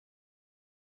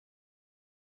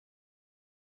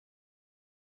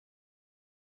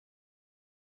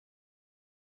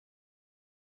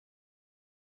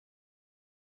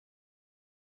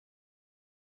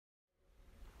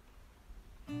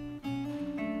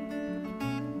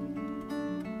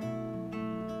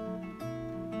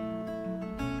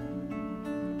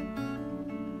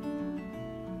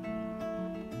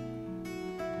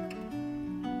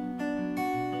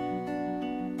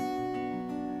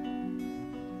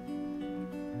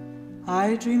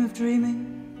I dream of dreaming,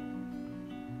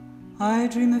 I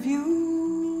dream of you.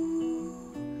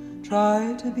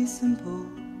 Try to be simple,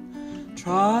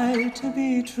 try to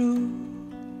be true.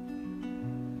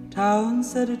 Town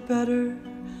said it better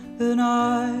than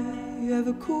I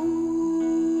ever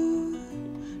could.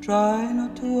 Try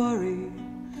not to worry,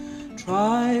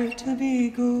 try to be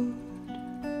good.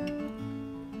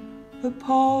 A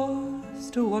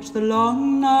pause to watch the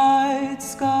long night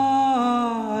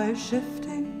sky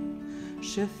shifting,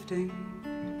 shifting,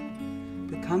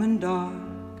 becoming dark.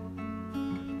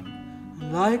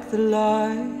 And like the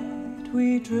light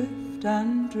we drift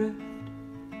and drift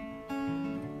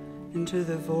into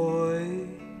the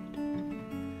void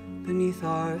beneath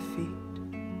our feet.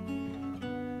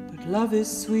 But love is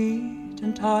sweet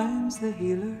and time's the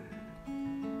healer.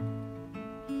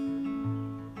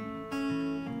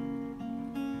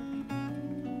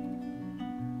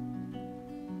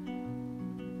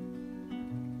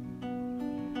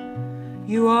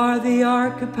 You are the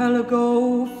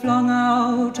archipelago flung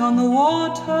out on the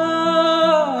water.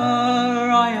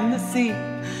 I am the sea.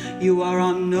 You are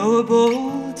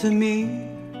unknowable to me.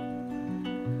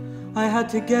 I had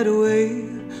to get away.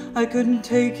 I couldn't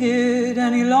take it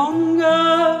any longer.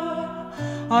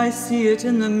 I see it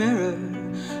in the mirror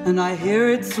and I hear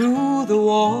it through the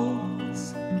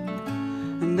walls.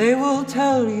 And they will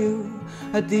tell you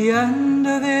at the end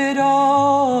of it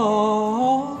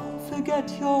all, forget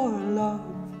your love,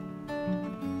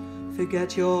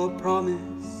 forget your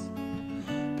promise.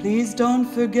 Please don't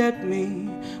forget me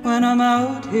when I'm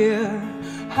out here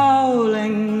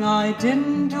howling. I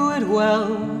didn't do it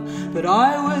well, but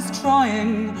I was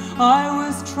trying, I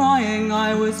was trying,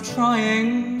 I was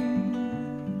trying.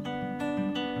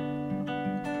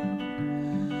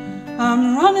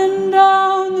 I'm running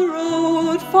down the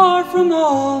road far from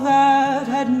all that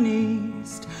heading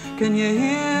east. Can you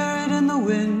hear it in the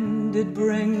wind? It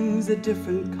brings a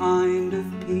different kind of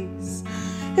peace.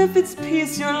 If it's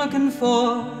peace you're looking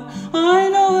for, I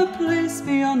know a place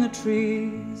beyond the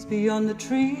trees, beyond the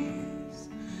trees.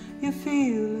 You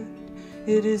feel it,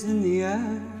 it is in the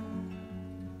air,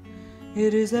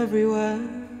 it is everywhere.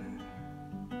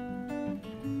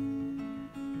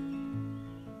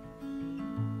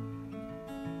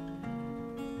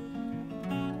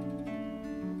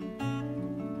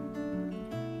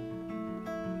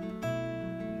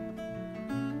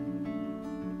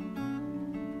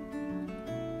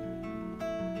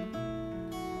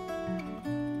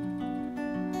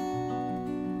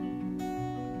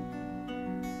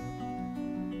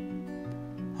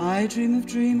 I dream of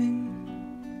dreaming,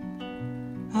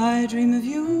 I dream of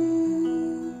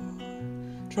you.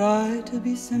 Try to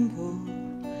be simple,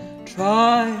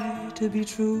 try to be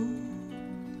true.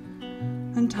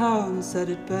 And town said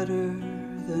it better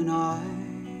than I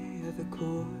ever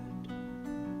could.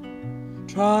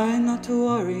 Try not to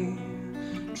worry,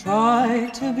 try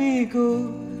to be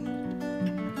good.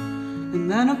 And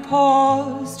then a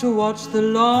pause to watch the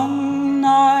long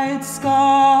night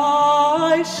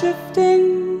sky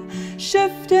shifting,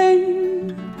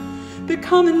 shifting,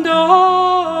 becoming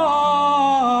dark.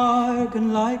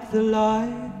 And like the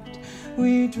light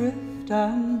we drift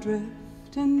and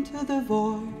drift into the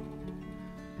void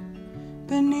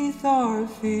beneath our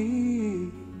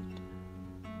feet.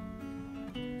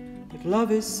 But love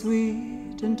is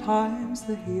sweet and time's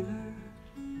the healer.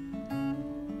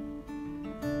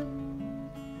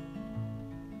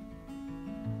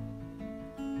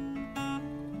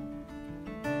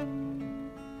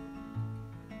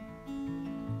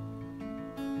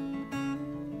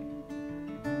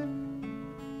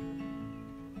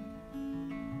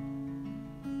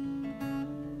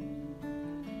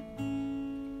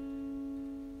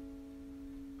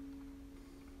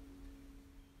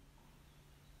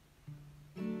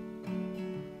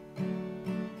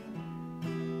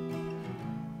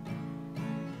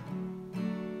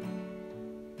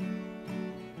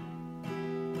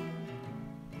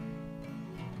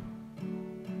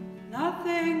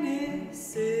 Nothing is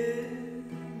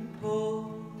simple.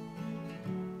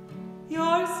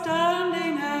 You're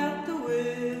standing at the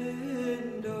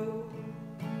window.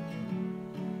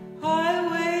 I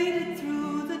waded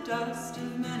through the dust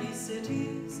of many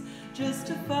cities just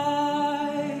to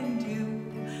find you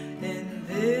in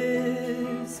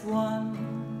this one.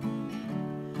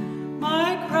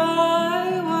 My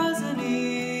cry was an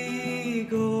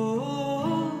eagle's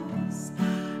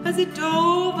as it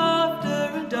dove after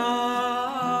a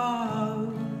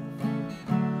dove.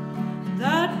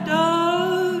 That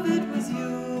dove, it was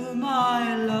you,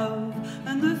 my love,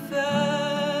 and the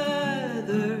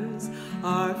feathers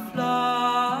are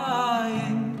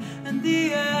flying, and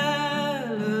the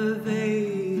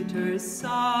elevator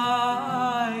sigh.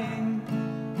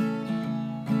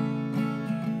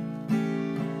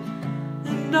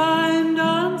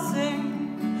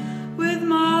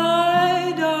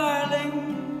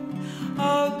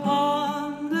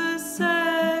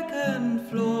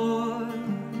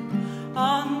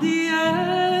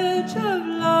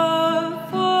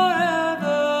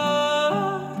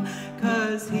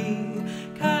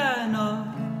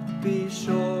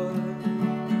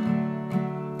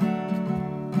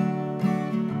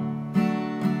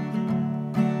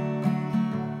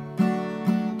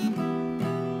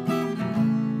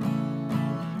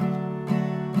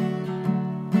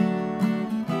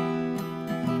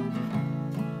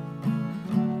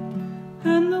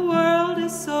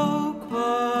 so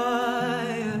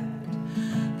quiet.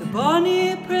 The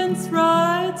bonny prince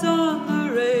rides on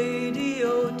the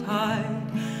radio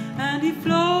tide, and he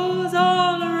flows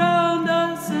all around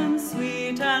us and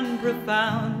sweet and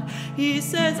profound. He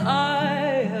says,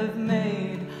 I have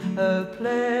made a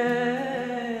place.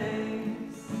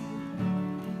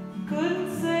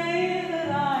 Couldn't say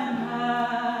that I'm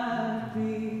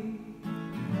happy.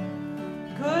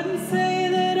 Couldn't say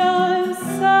that I'm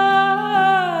sad.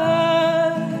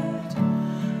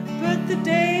 But the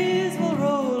days will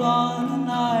roll on and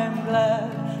I'm glad.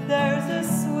 There's a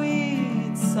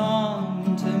sweet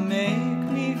song to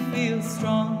make me feel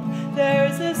strong.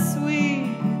 There's a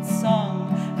sweet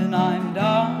song and I'm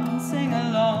dancing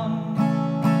along.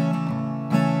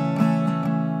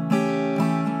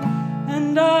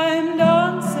 And I'm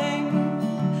dancing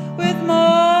with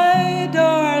my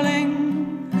darling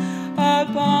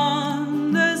up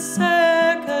on the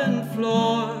second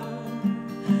floor,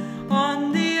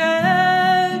 on the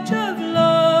edge of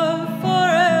love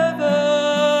forever,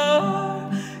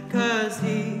 'cause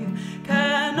he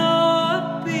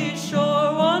cannot be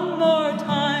sure. One more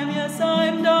time, yes,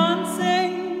 I'm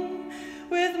dancing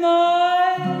with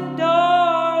my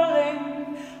darling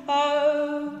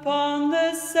up on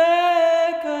the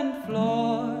second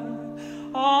floor,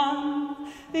 on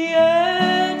the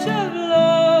edge of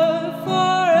love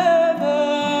forever,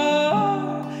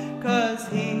 'cause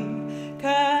he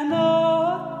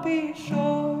cannot be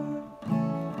sure.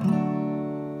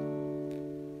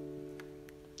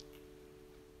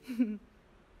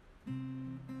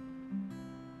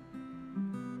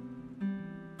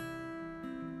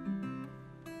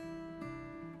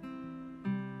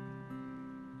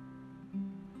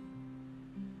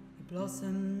 The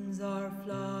blossoms are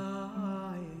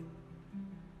flying,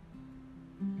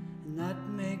 and that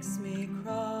makes me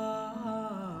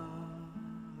cry.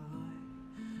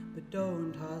 But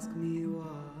don't ask me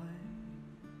why.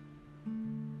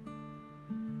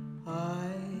 I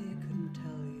couldn't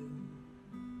tell you,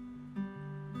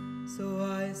 so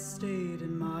I stayed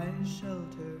in my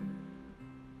shelter,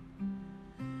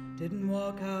 didn't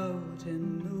walk out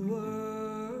in the world,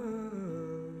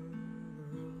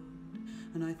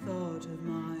 and I thought of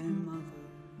my mother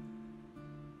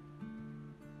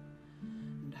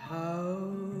and how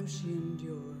she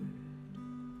endured,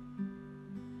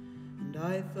 and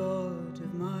I thought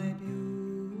of my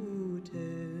beautiful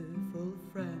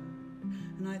friend,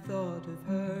 and I thought of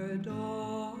her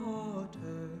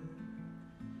daughter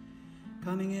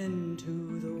coming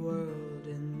into the world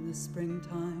in the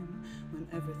springtime when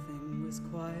everything was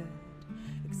quiet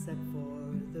except for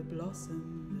the blossom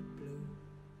that blew.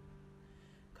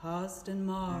 Cast in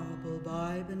marble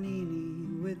by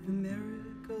Bernini with the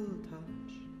miracle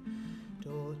touch.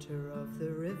 Daughter of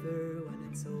the river, when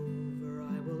it's over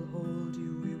I will hold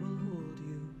you, we will hold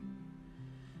you,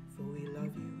 for we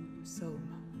love you so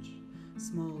much,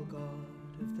 small god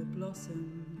of the blossom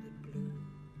that blew.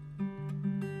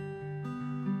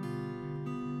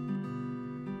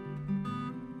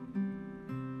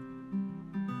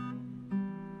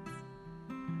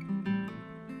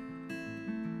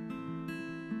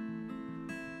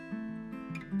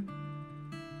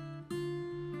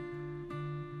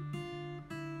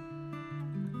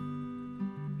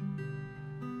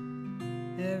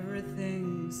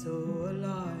 Everything's so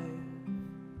alive,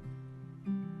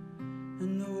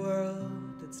 and the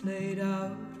world that's laid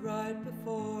out right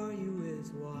before you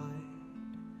is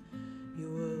wide. You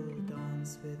will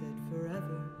dance with it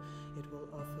forever, it will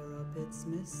offer up its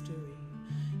mystery.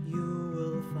 You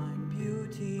will find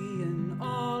beauty in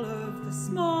all of the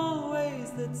small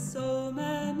ways that so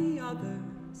many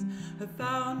others have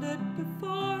found it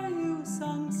before you.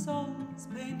 Sung songs,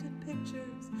 painted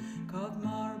pictures, carved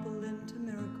marble into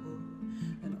miracle,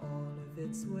 and all of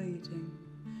it's waiting,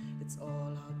 it's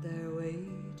all out there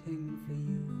waiting for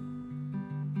you.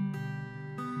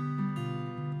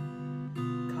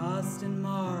 Cast in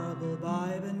marble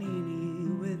by Bernini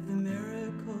with the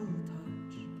miracle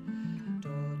touch.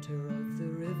 Daughter of the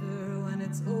river, when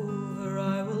it's over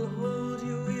I will hold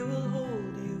you, we will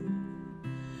hold you,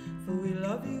 for we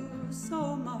love you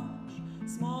so much,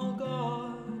 small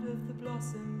god of the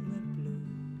blossom that blew.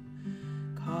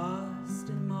 Cast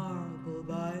in marble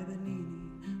by Bernini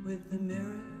with the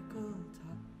miracle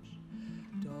touch.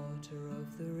 Daughter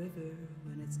of the river,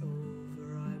 when it's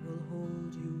over I will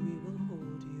hold you, we will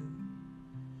hold you,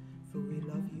 for we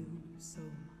love you so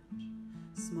much,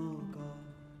 small god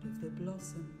of the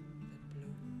blossom